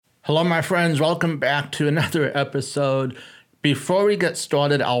Hello, my friends. Welcome back to another episode. Before we get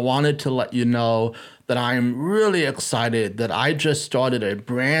started, I wanted to let you know that I'm really excited that I just started a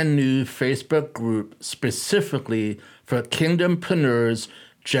brand new Facebook group specifically for kingdompreneurs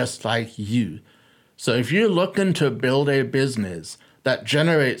just like you. So if you're looking to build a business that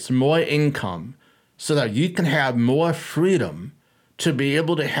generates more income so that you can have more freedom to be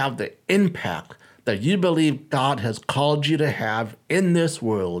able to have the impact that you believe God has called you to have in this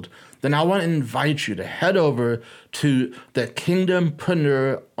world, then I want to invite you to head over to the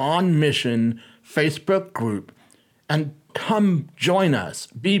Kingdompreneur on Mission Facebook group and come join us.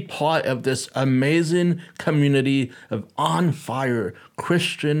 Be part of this amazing community of on-fire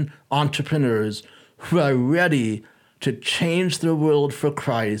Christian entrepreneurs who are ready to change the world for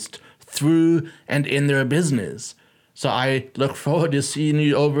Christ through and in their business. So I look forward to seeing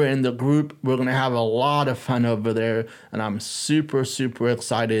you over in the group. We're going to have a lot of fun over there, and I'm super, super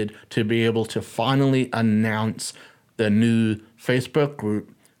excited to be able to finally announce the new Facebook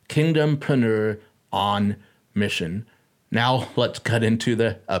group, Kingdompreneur on Mission. Now let's get into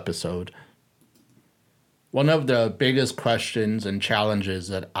the episode. One of the biggest questions and challenges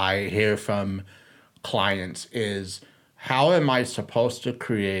that I hear from clients is, how am I supposed to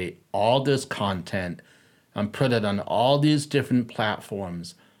create all this content and put it on all these different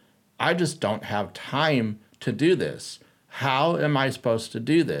platforms? I just don't have time to do this. How am I supposed to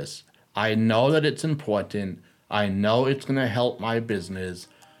do this? I know that it's important. I know it's going to help my business,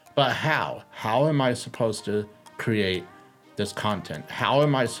 but how? How am I supposed to create this content? How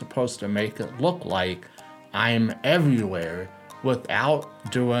am I supposed to make it look like I'm everywhere without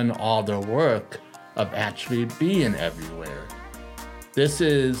doing all the work of actually being everywhere? This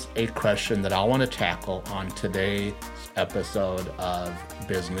is a question that I want to tackle on today's episode of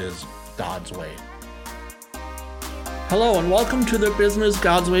Business God's Way. Hello and welcome to the Business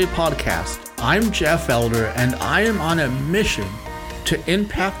God's Way podcast. I'm Jeff Elder and I am on a mission to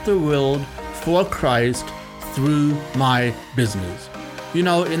impact the world for Christ through my business. You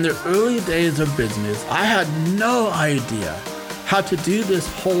know, in the early days of business, I had no idea how to do this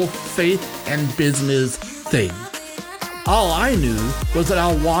whole faith and business thing. All I knew was that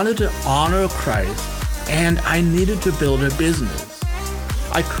I wanted to honor Christ and I needed to build a business.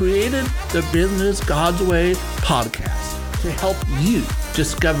 I created the Business God's Way podcast to help you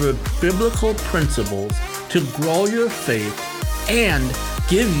discover biblical principles to grow your faith and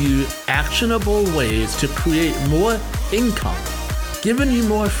give you actionable ways to create more income, giving you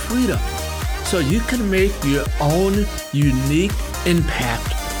more freedom so you can make your own unique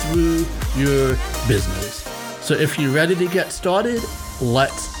impact through your business. So if you're ready to get started,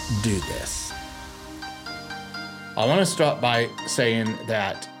 let's do this. I want to start by saying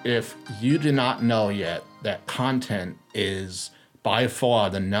that if you do not know yet that content is by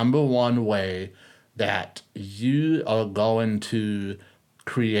far the number one way that you are going to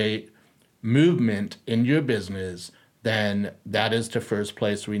create movement in your business, then that is the first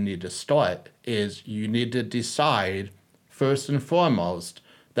place we need to start. Is you need to decide first and foremost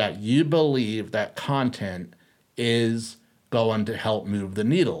that you believe that content is going to help move the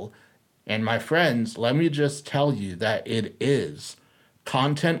needle. And my friends, let me just tell you that it is.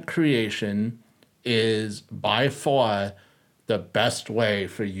 Content creation is by far the best way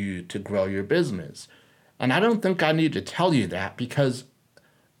for you to grow your business. And I don't think I need to tell you that, because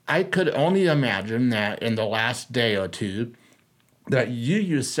I could only imagine that in the last day or two that you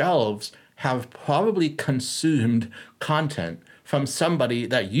yourselves have probably consumed content from somebody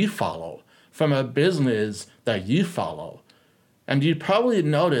that you follow, from a business that you follow. And you probably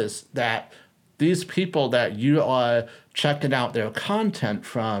notice that these people that you are checking out their content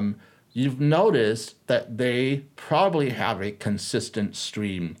from, you've noticed that they probably have a consistent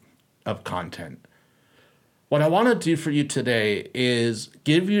stream of content. What I want to do for you today is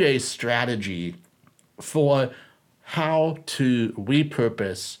give you a strategy for how to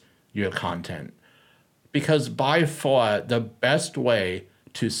repurpose your content. Because by far the best way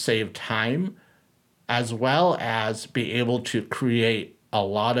to save time, as well as be able to create a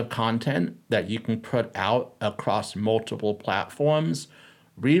lot of content that you can put out across multiple platforms,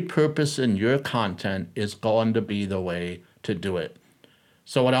 repurposing your content is going to be the way to do it.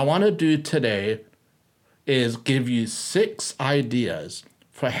 So what I want to do today is give you 6 ideas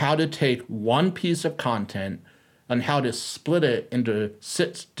for how to take one piece of content and how to split it into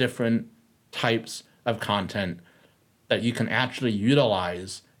 6 different types of content that you can actually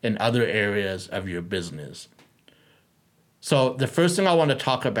utilize in other areas of your business. So the first thing I want to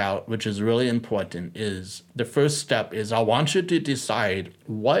talk about, which is really important, is the first step is I want you to decide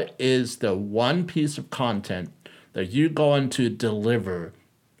what is the one piece of content that you're going to deliver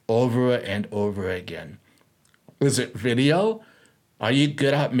over and over again. Is it video? Are you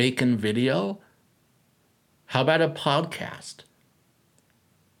good at making video? How about a podcast?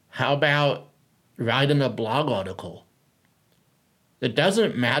 How about writing a blog article? It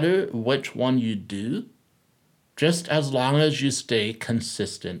doesn't matter which one you do, just as long as you stay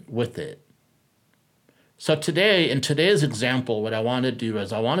consistent with it. So today, in today's example, what I want to do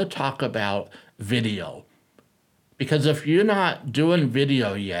is I want to talk about video. Because if you're not doing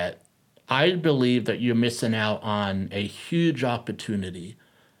video yet, I believe that you're missing out on a huge opportunity.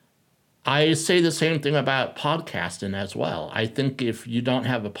 I say the same thing about podcasting as well. I think if you don't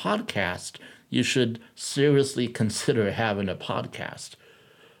have a podcast, you should seriously consider having a podcast.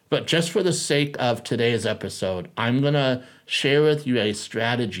 But just for the sake of today's episode, I'm going to share with you a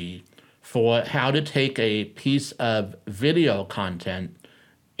strategy for how to take a piece of video content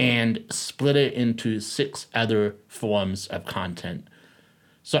and split it into 6 other forms of content.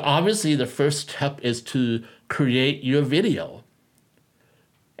 So obviously the first step is to create your video.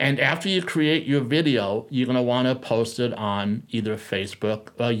 And after you create your video, you're going to want to post it on either Facebook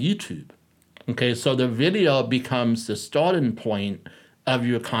or YouTube. Okay, so the video becomes the starting point of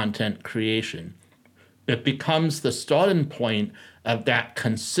your content creation. It becomes the starting point of that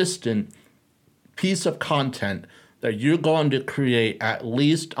consistent piece of content that you're going to create at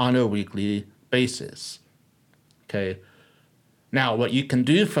least on a weekly basis. Okay. Now, what you can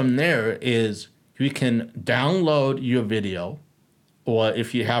do from there is you can download your video, or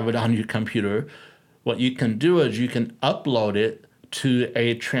if you have it on your computer, what you can do is you can upload it to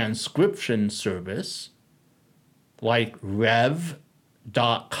a transcription service like rev.com.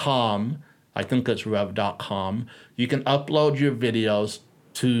 I think it's rev.com. You can upload your videos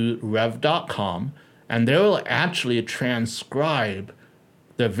to rev.com, and they will actually transcribe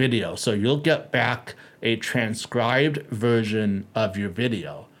the video. So you'll get back a transcribed version of your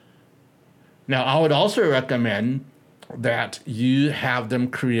video. Now, I would also recommend that you have them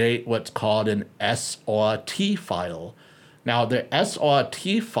create what's called an SRT file. Now, the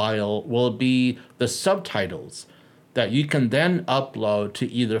SRT file will be the subtitles that you can then upload to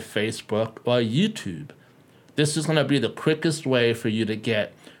either Facebook or YouTube. This is going to be the quickest way for you to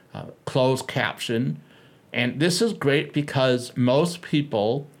get closed caption. And this is great because most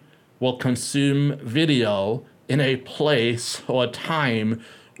people will consume video in a place or time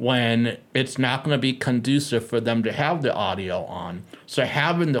when it's not going to be conducive for them to have the audio on. So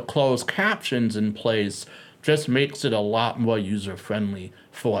having the closed captions in place just makes it a lot more user-friendly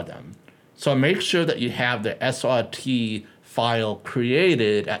for them. So make sure that you have the SRT file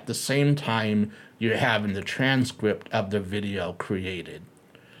created at the same time you're having the transcript of the video created.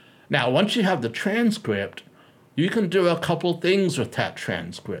 Now, once you have the transcript, you can do a couple things with that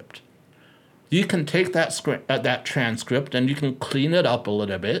transcript. You can take that transcript and you can clean it up a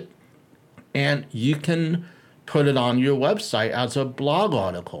little bit, and you can put it on your website as a blog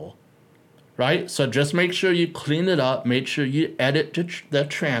article, right? So just make sure you clean it up, make sure you edit the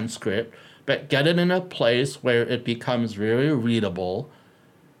transcript, but get it in a place where it becomes very readable,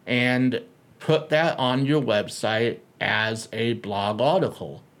 and put that on your website as a blog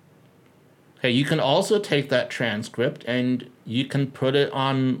article. Okay, you can also take that transcript and you can put it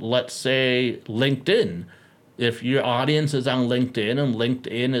on, let's say, LinkedIn. If your audience is on LinkedIn, and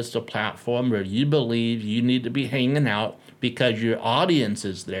LinkedIn is the platform where you believe you need to be hanging out because your audience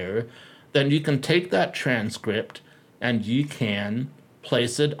is there, then you can take that transcript and you can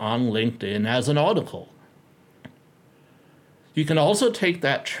place it on LinkedIn as an article. You can also take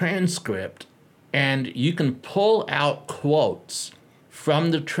that transcript and you can pull out quotes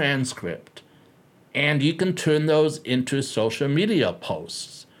from the transcript, and you can turn those into social media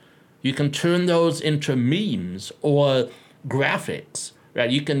posts. You can turn those into memes or graphics, right?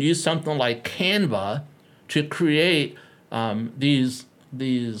 You can use something like Canva to create these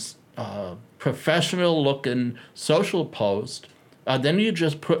professional-looking social posts. Then you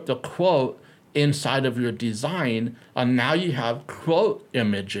just put the quote inside of your design, and now you have quote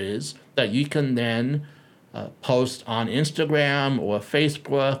images that you can then post on Instagram or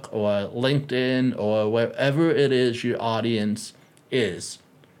Facebook or LinkedIn or wherever it is your audience is.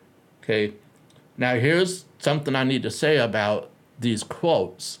 Okay, now here's something I need to say about these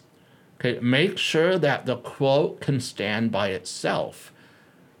quotes. Okay, make sure that the quote can stand by itself.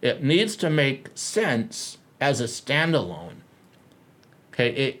 It needs to make sense as a standalone.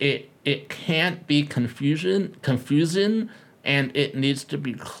 Okay, it can't be confusing, and it needs to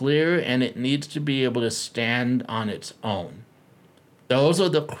be clear, and it needs to be able to stand on its own. Those are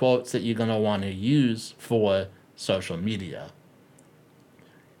the quotes that you're going to want to use for social media.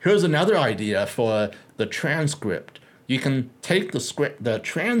 Here's another idea for the transcript. you can take the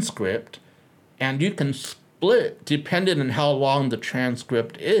transcript, and you can split, depending on how long the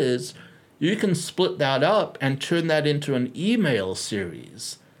transcript is, you can split that up and turn that into an email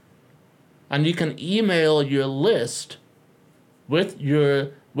series. And you can email your list with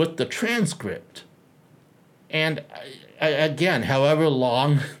the transcript. And again, however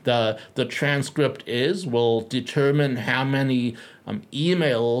long the transcript is will determine how many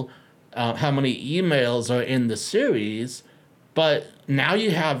emails are in the series. But now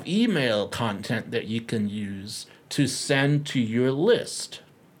you have email content that you can use to send to your list.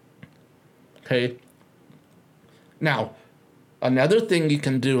 Okay. Now, another thing you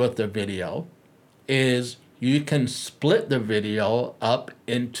can do with the video is you can split the video up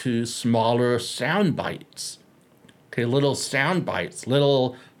into smaller sound bites. Okay, little sound bites,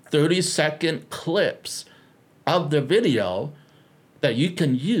 little 30-second clips of the video that you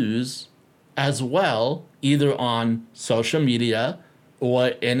can use as well, either on social media or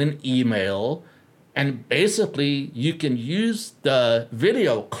in an email. And basically, you can use the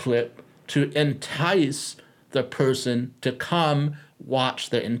video clip to entice the person to come watch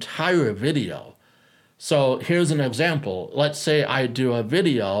the entire video. So here's an example. Let's say I do a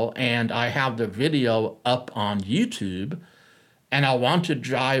video and I have the video up on YouTube, and I want to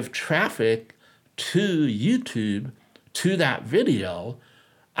drive traffic to YouTube to that video.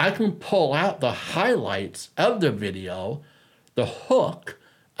 I can pull out the highlights of the video, the hook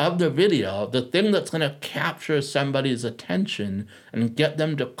of the video, the thing that's going to capture somebody's attention and get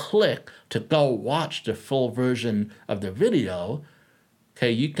them to click to go watch the full version of the video.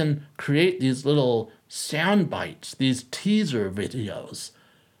 Okay, you can create these little sound bites, these teaser videos.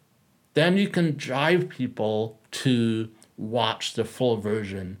 Then you can drive people to watch the full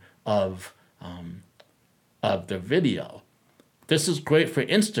version of the video. This is great for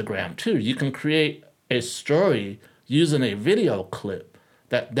Instagram too. You can create a story using a video clip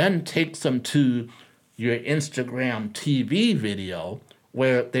that then takes them to your Instagram TV video,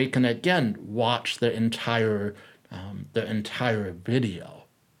 where they can again watch the entire video.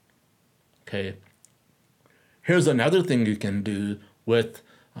 Okay. Here's another thing you can do with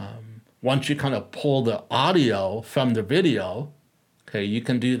once you kind of pull the audio from the video. Okay, you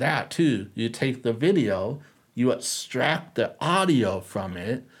can do that too. You take the video, you extract the audio from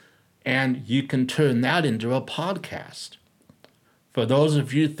it, and you can turn that into a podcast. For those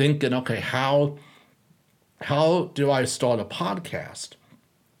of you thinking, okay, how do I start a podcast?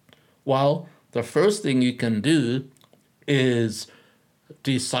 Well, the first thing you can do is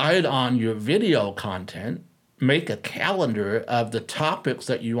decide on your video content, make a calendar of the topics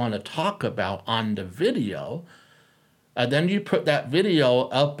that you want to talk about on the video, and then you put that video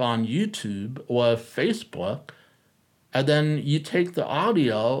up on YouTube or Facebook, and then you take the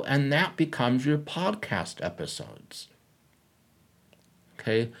audio and that becomes your podcast episodes.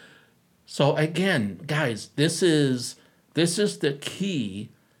 Okay? So again, guys, this is the key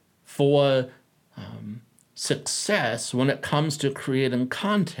for success when it comes to creating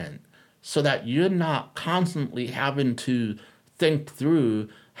content, so that you're not constantly having to think through,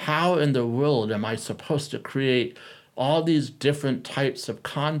 how in the world am I supposed to create all these different types of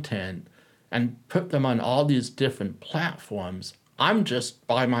content and put them on all these different platforms? I'm just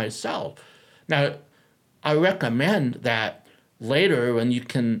by myself. Now, I recommend that later, when you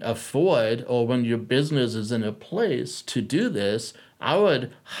can afford or when your business is in a place to do this, I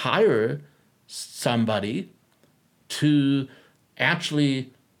would hire somebody to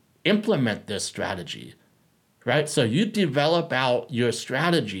actually implement this strategy, right? So you develop out your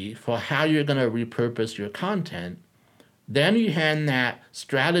strategy for how you're going to repurpose your content. Then you hand that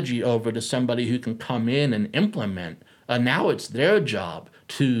strategy over to somebody who can come in and implement. And now it's their job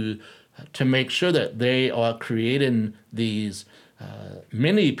to make sure that they are creating these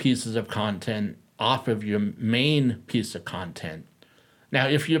mini pieces of content off of your main piece of content. Now,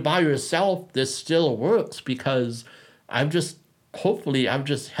 if you're by yourself, this still works, because I've just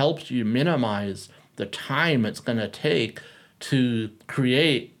helped you minimize the time it's going to take to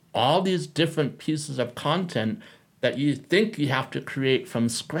create all these different pieces of content that you think you have to create from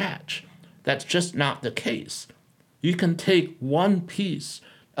scratch. That's just not the case. You can take one piece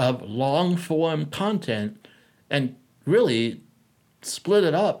of long-form content and really split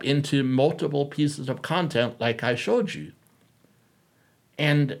it up into multiple pieces of content like I showed you.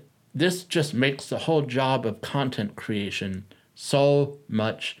 And this just makes the whole job of content creation so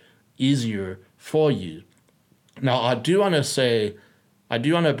much easier for you. Now, I do want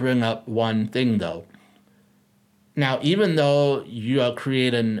to bring up one thing though. Now, even though you are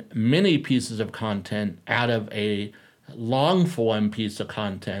creating many pieces of content out of a long form piece of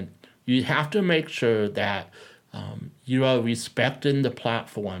content, you have to make sure that you are respecting the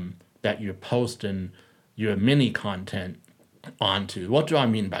platform that you're posting your mini content onto. What do I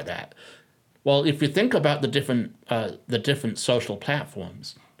mean by that? Well, if you think about the different social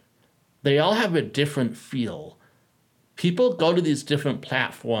platforms, they all have a different feel. People go to these different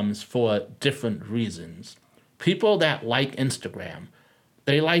platforms for different reasons. People that like Instagram,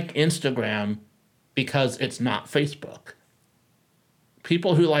 they like Instagram because it's not Facebook.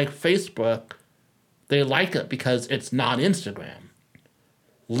 People who like Facebook, they like it because it's not Instagram.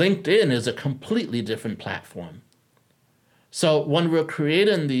 LinkedIn is a completely different platform. So when we're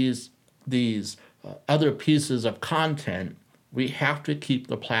creating these other pieces of content, we have to keep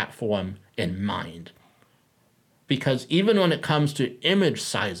the platform in mind. Because even when it comes to image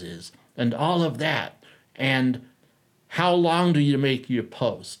sizes and all of that, and how long do you make your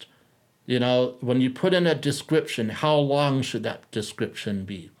post? You know, when you put in a description, how long should that description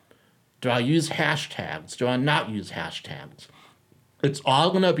be? Do I use hashtags? Do I not use hashtags? It's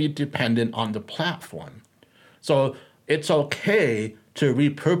all going to be dependent on the platform. So it's okay to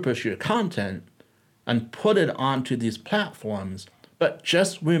repurpose your content and put it onto these platforms, but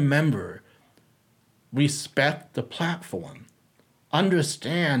just remember, respect the platform.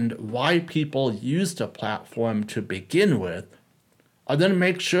 Understand why people use the platform to begin with, and then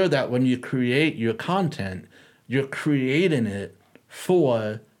make sure that when you create your content, you're creating it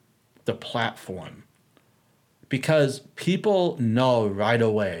for the platform. Because people know right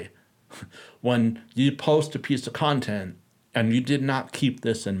away when you post a piece of content and you did not keep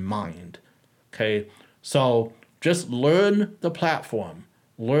this in mind. Okay, so just learn the platform,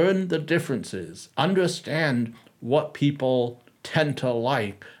 learn the differences, understand what people tend to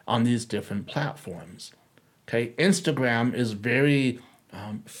like on these different platforms. Okay, Instagram is very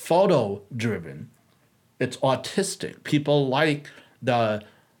photo driven. It's artistic. People like the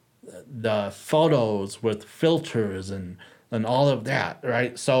photos with filters and all of that,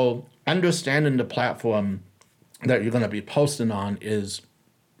 right? So understanding the platform that you're going to be posting on is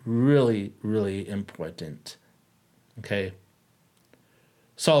really, really important. Okay.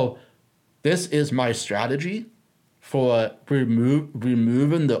 So this is my strategy for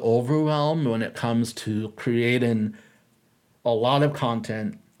removing the overwhelm when it comes to creating a lot of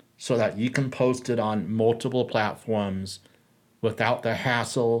content so that you can post it on multiple platforms without the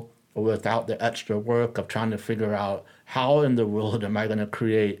hassle or without the extra work of trying to figure out how in the world am I going to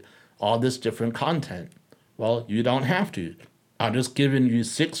create all this different content. Well, you don't have to. I'm just giving you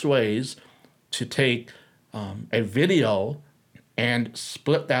 6 ways to take a video and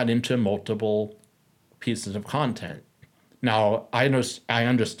split that into multiple pieces of content. Now, I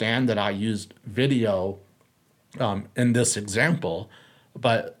understand that I used video in this example,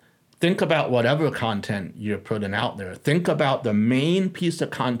 but think about whatever content you're putting out there. Think about the main piece of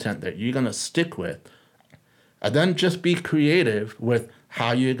content that you're going to stick with, and then just be creative with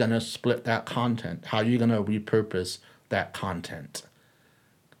how you're going to split that content, how you're going to repurpose that content.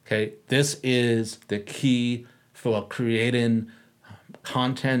 Okay, this is the key for creating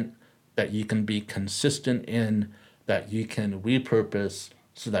content that you can be consistent in, that you can repurpose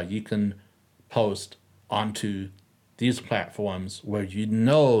so that you can post onto these platforms where you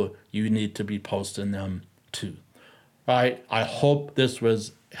know you need to be posting them to. All right, I hope this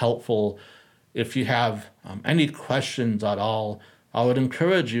was helpful. If you have any questions at all, I would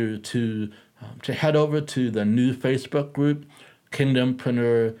encourage you to head over to the new Facebook group,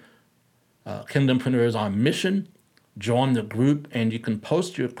 Kingdompreneurs on Mission. Join the group, and you can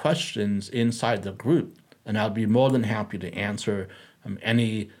post your questions inside the group, and I'll be more than happy to answer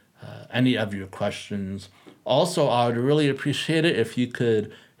any of your questions. Also, I would really appreciate it if you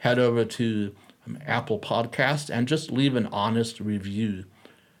could head over to Apple Podcasts and just leave an honest review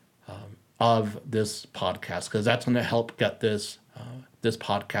of this podcast, because that's going to help get this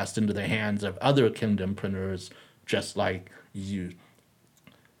podcast into the hands of other Kingdompreneurs just like you.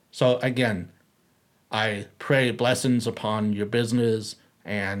 So again, I pray blessings upon your business,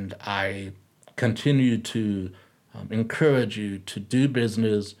 and I continue to encourage you to do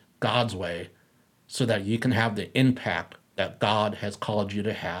business God's way so that you can have the impact that God has called you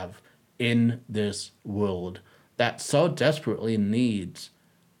to have in this world that so desperately needs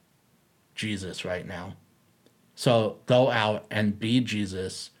Jesus right now. So go out and be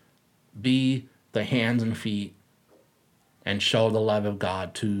Jesus, be the hands and feet, and show the love of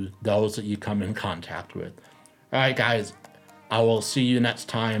God to those that you come in contact with. All right, guys, I will see you next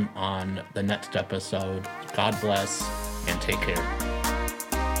time on the next episode. God bless and take care.